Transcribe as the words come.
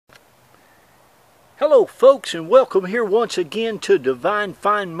Hello folks, and welcome here once again to Divine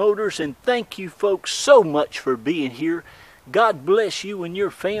Fine Motors, and thank you folks so much for being here. God bless you and your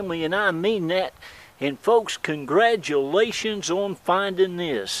family, and I mean that. And folks, congratulations on finding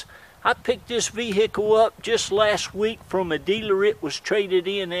this. I picked this vehicle up just last week from a dealer it was traded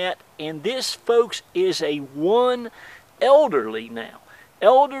in at, and this folks is a elderly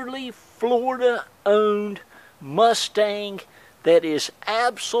Florida owned Mustang that is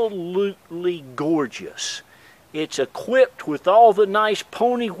absolutely gorgeous. It's equipped with all the nice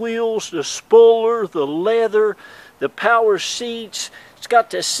pony wheels, the spoiler, the leather, the power seats. It's got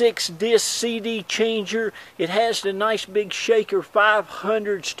the 6-disc CD changer. It has the nice big Shaker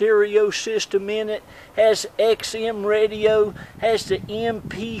 500 stereo system in it. Has XM radio. Has the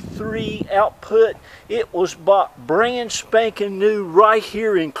MP3 output. It was bought brand spanking new right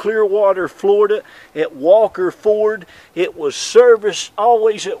here in Clearwater, Florida at Walker Ford. It was serviced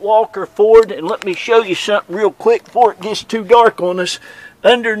always at Walker Ford. And let me show you something real quick before it gets too dark on us.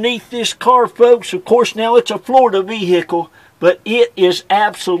 Underneath this car, folks, of course now it's a Florida vehicle, but it is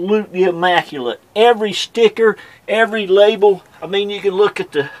absolutely immaculate. Every sticker, every label, I mean, you can look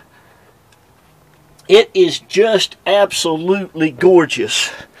at it is just absolutely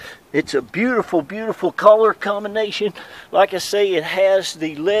gorgeous. It's a beautiful, beautiful color combination. Like I say, it has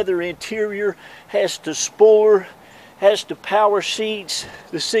the leather interior, has the spoiler, has the power seats,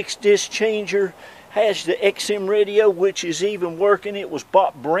 the 6-disc changer, has the XM radio, which is even working. It was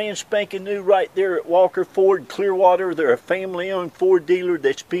bought brand spanking new right there at Walker Ford, Clearwater. They're a family-owned Ford dealer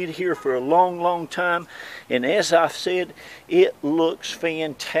that's been here for a long, long time. And as I've said, it looks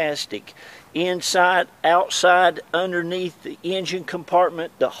fantastic. Inside, outside, underneath, the engine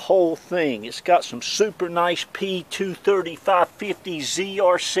compartment, the whole thing. It's got some super nice P230 550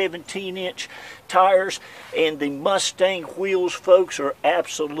 ZR 17-inch tires, and the Mustang wheels, folks, are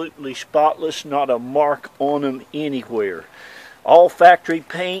absolutely spotless. Not a mark on them anywhere. All factory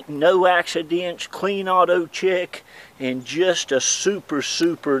paint, no accidents, clean auto check, and just a super,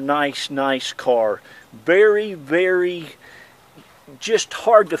 super nice car. Very, very just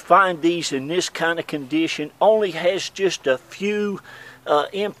hard to find these in this kind of condition. Only has just a few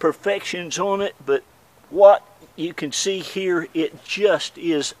imperfections on it, but what you can see here, it just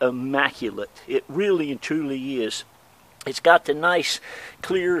is immaculate. It really and truly is. It's got the nice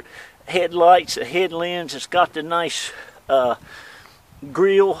clear headlights, the headlamps. It's got the nice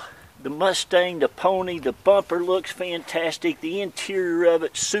grille. The Mustang, the pony, the bumper looks fantastic. The interior of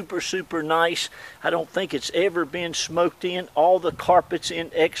it, super, super nice. I don't think it's ever been smoked in. All the carpet's in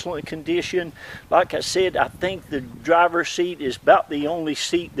excellent condition. Like I said, I think the driver's seat is about the only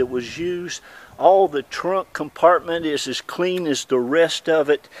seat that was used. All the trunk compartment is as clean as the rest of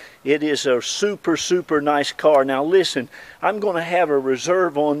it. It is a super, super nice car. Now listen, I'm going to have a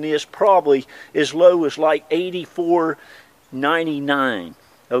reserve on this probably as low as like $84.99.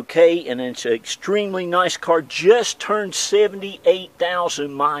 Okay, and it's an extremely nice car. Just turned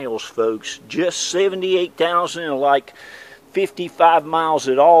 78,000 miles, folks. Just 78,000, and like 55 miles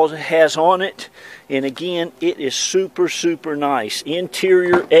it all has on it. And again, it is super, super nice.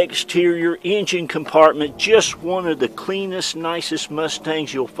 Interior, exterior, engine compartment, just one of the cleanest, nicest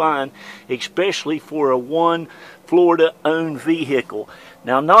Mustangs you'll find, especially for a Florida-owned vehicle.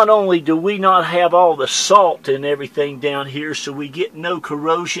 Now, not only do we not have all the salt and everything down here, so we get no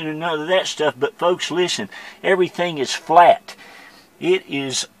corrosion and none of that stuff, but folks, listen, everything is flat. It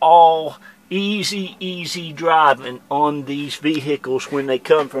is all easy driving on these vehicles when they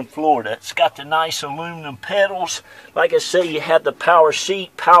come from Florida. It's got the nice aluminum pedals. Like I say, you have the power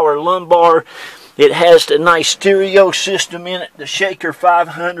seat, power lumbar. It has the nice stereo system in it, the Shaker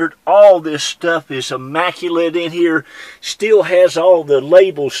 500. All this stuff is immaculate in here. Still has all the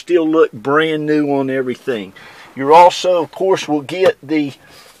labels, still look brand new on everything. You also, of course, will get the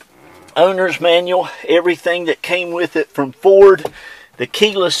owner's manual, everything that came with it from Ford, the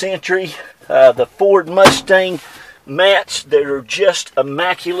keyless entry, the Ford Mustang mats that are just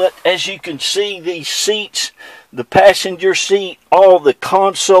immaculate. As you can see, these seats, the passenger seat, all the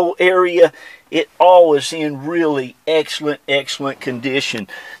console area, it all is in really excellent condition.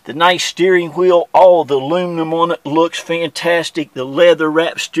 The nice steering wheel, all the aluminum on it looks fantastic. The leather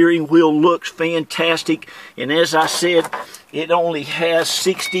wrapped steering wheel looks fantastic. And as I said, it only has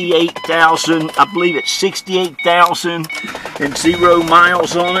 68,000, I believe it's 68,000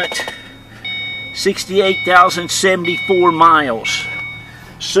 miles on it. 68,074 miles.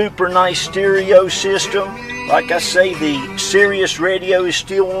 Super nice stereo system. Like I say, the Sirius radio is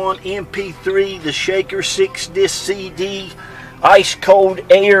still on. MP3, the Shaker 6-disc CD, ice cold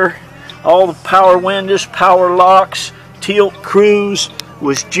air, all the power windows, power locks, tilt cruise,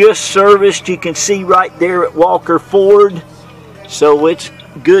 was just serviced. You can see right there at Walker Ford. So it's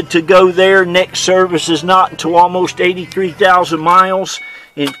good to go there. Next service is not until almost 83,000 miles.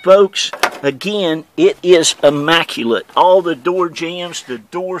 And folks, again, it is immaculate. All the door jambs, the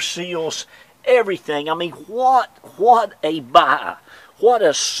door seals, everything. I mean, what a buy. What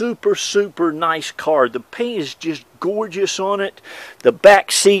a super, super nice car. The paint is just gorgeous on it. The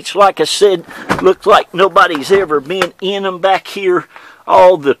back seats, like I said, look like nobody's ever been in them back here.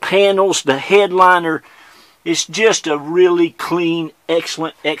 All the panels, the headliner. It's just a really clean,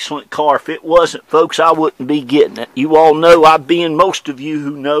 excellent, excellent car. If it wasn't, folks, I wouldn't be getting it. You all know, most of you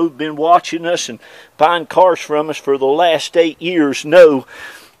who know, been watching us and buying cars from us for the last 8 years, know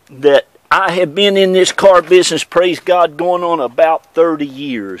that I have been in this car business, praise God, going on about 30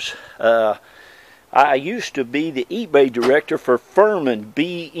 years. I used to be the eBay director for Furman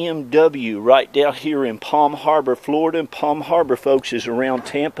BMW right down here in Palm Harbor, Florida. And Palm Harbor, folks, is around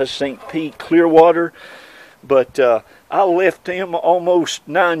Tampa, St. Pete, Clearwater. But I left them almost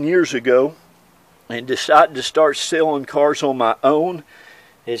 9 years ago and decided to start selling cars on my own.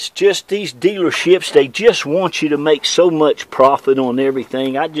 It's just these dealerships, they just want you to make so much profit on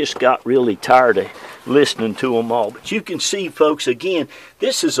everything. I just got really tired of listening to them all. But you can see, folks, again,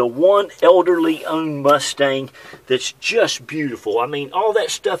 this is a one elderly owned Mustang that's just beautiful. I mean, all that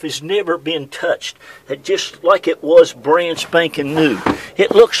stuff has never been touched. It just like it was brand spanking new.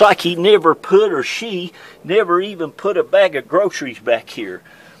 It looks like he never put, or she never even put, a bag of groceries back here.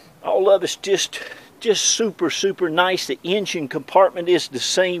 All of it's just super, super nice. The engine compartment is the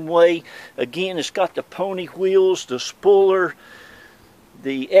same way. Again, it's got the pony wheels, the spoiler,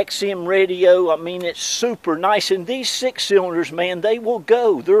 the XM radio. I mean, it's super nice. And these 6-cylinders, man, they will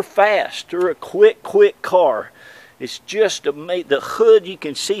go. They're fast. They're a quick car. It's just amazing. The hood, you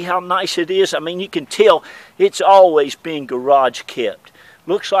can see how nice it is. I mean, you can tell it's always been garage kept.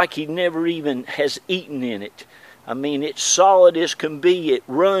 Looks like he never even has eaten in it. I mean, it's solid as can be. It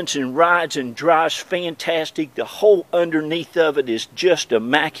runs and rides and drives fantastic. The whole underneath of it is just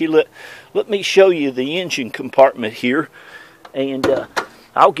immaculate. Let me show you the engine compartment here. And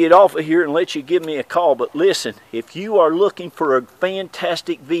I'll get off of here and let you give me a call. But listen, if you are looking for a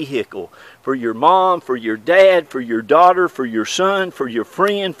fantastic vehicle for your mom, for your dad, for your daughter, for your son, for your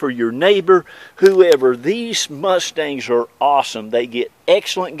friend, for your neighbor, whoever, these Mustangs are awesome. They get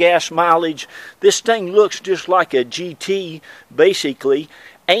excellent gas mileage. This thing looks just like a GT, basically.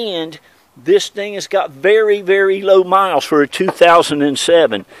 And this thing has got very, very low miles for a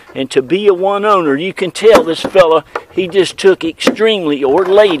 2007. And to be a one owner, you can tell this fella, he just took extremely, or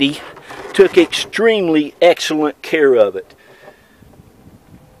lady, took extremely excellent care of it.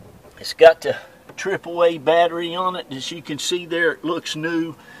 It's got the AAA battery on it. As you can see there, it looks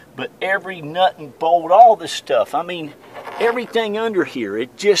new. But every nut and bolt, all this stuff, I mean, everything under here,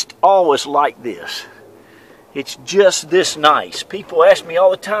 it just always like this. It's just this nice. People ask me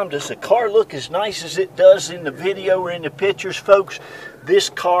all the time, does the car look as nice as it does in the video or in the pictures? Folks, this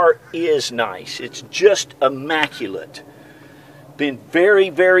car is nice. It's just immaculate. Been very,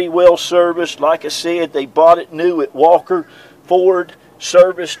 very well serviced. Like I said, they bought it new at Walker Ford,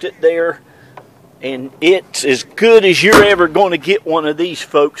 serviced it there. And it's as good as you're ever going to get one of these,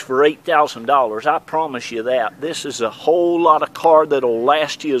 folks, for $8,000. I promise you that. This is a whole lot of car that'll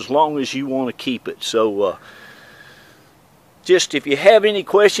last you as long as you want to keep it. So, just if you have any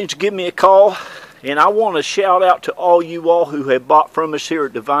questions, give me a call. And I want to shout out to all you all who have bought from us here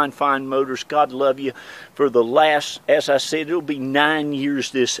at Divine Fine Motors. God love you. For the last, as I said, it'll be 9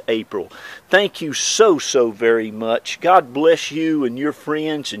 years this April. Thank you so, so very much. God bless you and your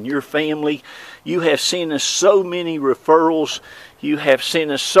friends and your family. You have sent us so many referrals. You have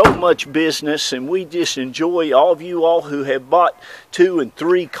sent us so much business, and we just enjoy all of you all who have bought 2 and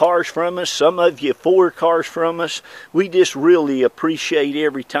 3 cars from us, some of you 4 cars from us. We just really appreciate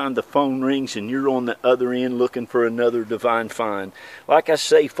every time the phone rings and you're on the other end looking for another Divine Find. Like I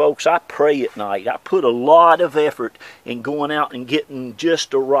say, folks, I pray at night. I put a lot of effort in going out and getting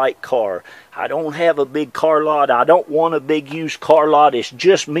just the right car. I don't have a big car lot. I don't want a big used car lot. It's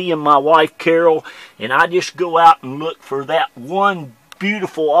just me and my wife, Carol, and I just go out and look for that one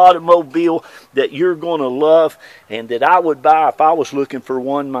beautiful automobile that you're going to love and that I would buy if I was looking for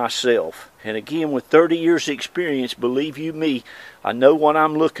one myself. And again, with 30 years experience, believe you me, I know what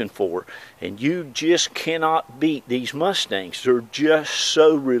I'm looking for. And you just cannot beat these Mustangs. They're just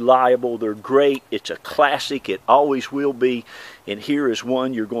so reliable. They're great. It's a classic. It always will be. and here is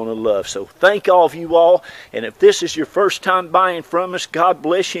one you're going to love. So thank all of you all, and if this is your first time buying from us, God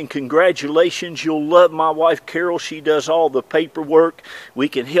bless you and congratulations. You'll love my wife Carol. She does all the paperwork. We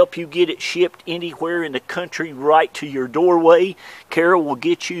can help you get it shipped anywhere in the country right to your doorway. Carol will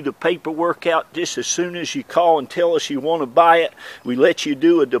get you the paperwork out just as soon as you call and tell us you want to buy it. We let you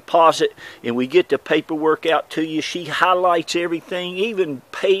do a deposit and we get the paperwork out to you. She highlights everything, even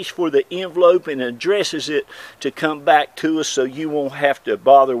pays for the envelope and addresses it to come back to us, so you won't have to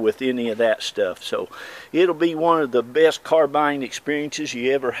bother with any of that stuff. So it'll be one of the best car buying experiences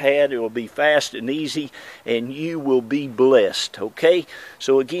you ever had. It will be fast and easy, and you will be blessed. Okay,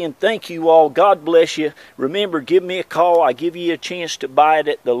 so again, thank you all. God bless you. Remember, give me a call. I give you a chance to buy it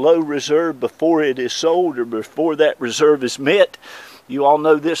at the low reserve before it is sold or before that reserve is met. You all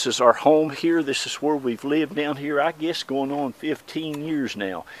know this is our home here. This is where we've lived down here, I guess, going on 15 years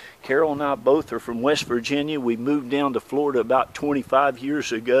now. Carol and I both are from West Virginia. We moved down to Florida about 25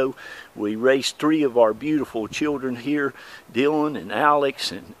 years ago. We raised 3 of our beautiful children here, Dylan and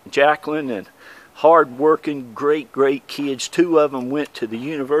Alex and Jacqueline, and hard-working, great kids. 2 of them went to the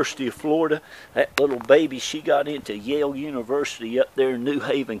University of Florida. That little baby, she got into Yale University up there in New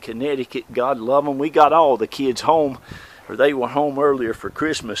Haven, Connecticut. God love them. We got all the kids home, or they were home earlier for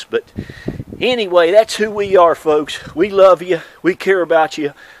Christmas. But anyway, that's who we are, folks. We love you. We care about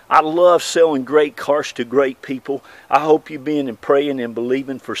you. I love selling great cars to great people. I hope you've been and praying and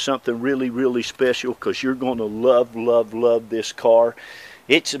believing for something really special, because you're going to love this car.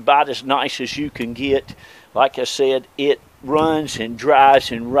 It's about as nice as you can get. Like I said, it runs and drives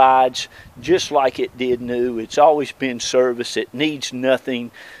and rides just like it did new. It's always been serviced. It needs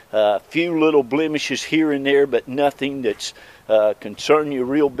nothing. A few little blemishes here and there, but nothing that's concern you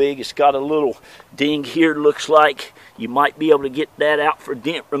real big. It's got a little ding here, looks like. You might be able to get that out for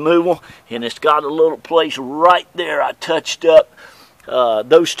dent removal. And it's got a little place right there I touched up.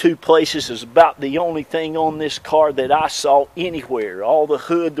 Those 2 places is about the only thing on this car that I saw anywhere. All the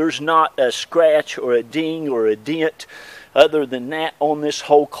hood, there's not a scratch or a ding or a dent other than that on this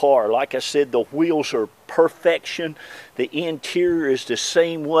whole car. Like I said, the wheels are perfection. The interior is the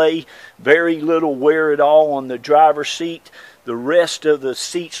same way. Very little wear at all on the driver's seat. The rest of the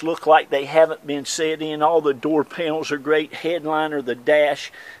seats look like they haven't been set in. All the door panels are great. Headliner, the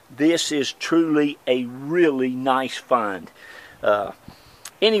dash. This is truly a really nice find.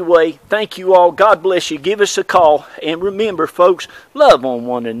 Anyway, thank you all. God bless you. Give us a call. And remember, folks, love on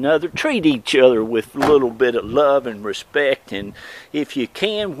one another. Treat each other with a little bit of love and respect. And if you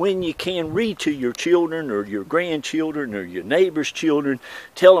can, when you can, read to your children or your grandchildren or your neighbor's children.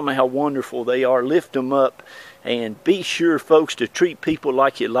 Tell them how wonderful they are. Lift them up. And be sure, folks, to treat people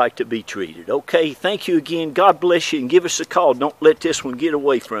like you'd like to be treated. Okay, thank you again. God bless you, and give us a call. Don't let this one get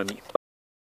away from you.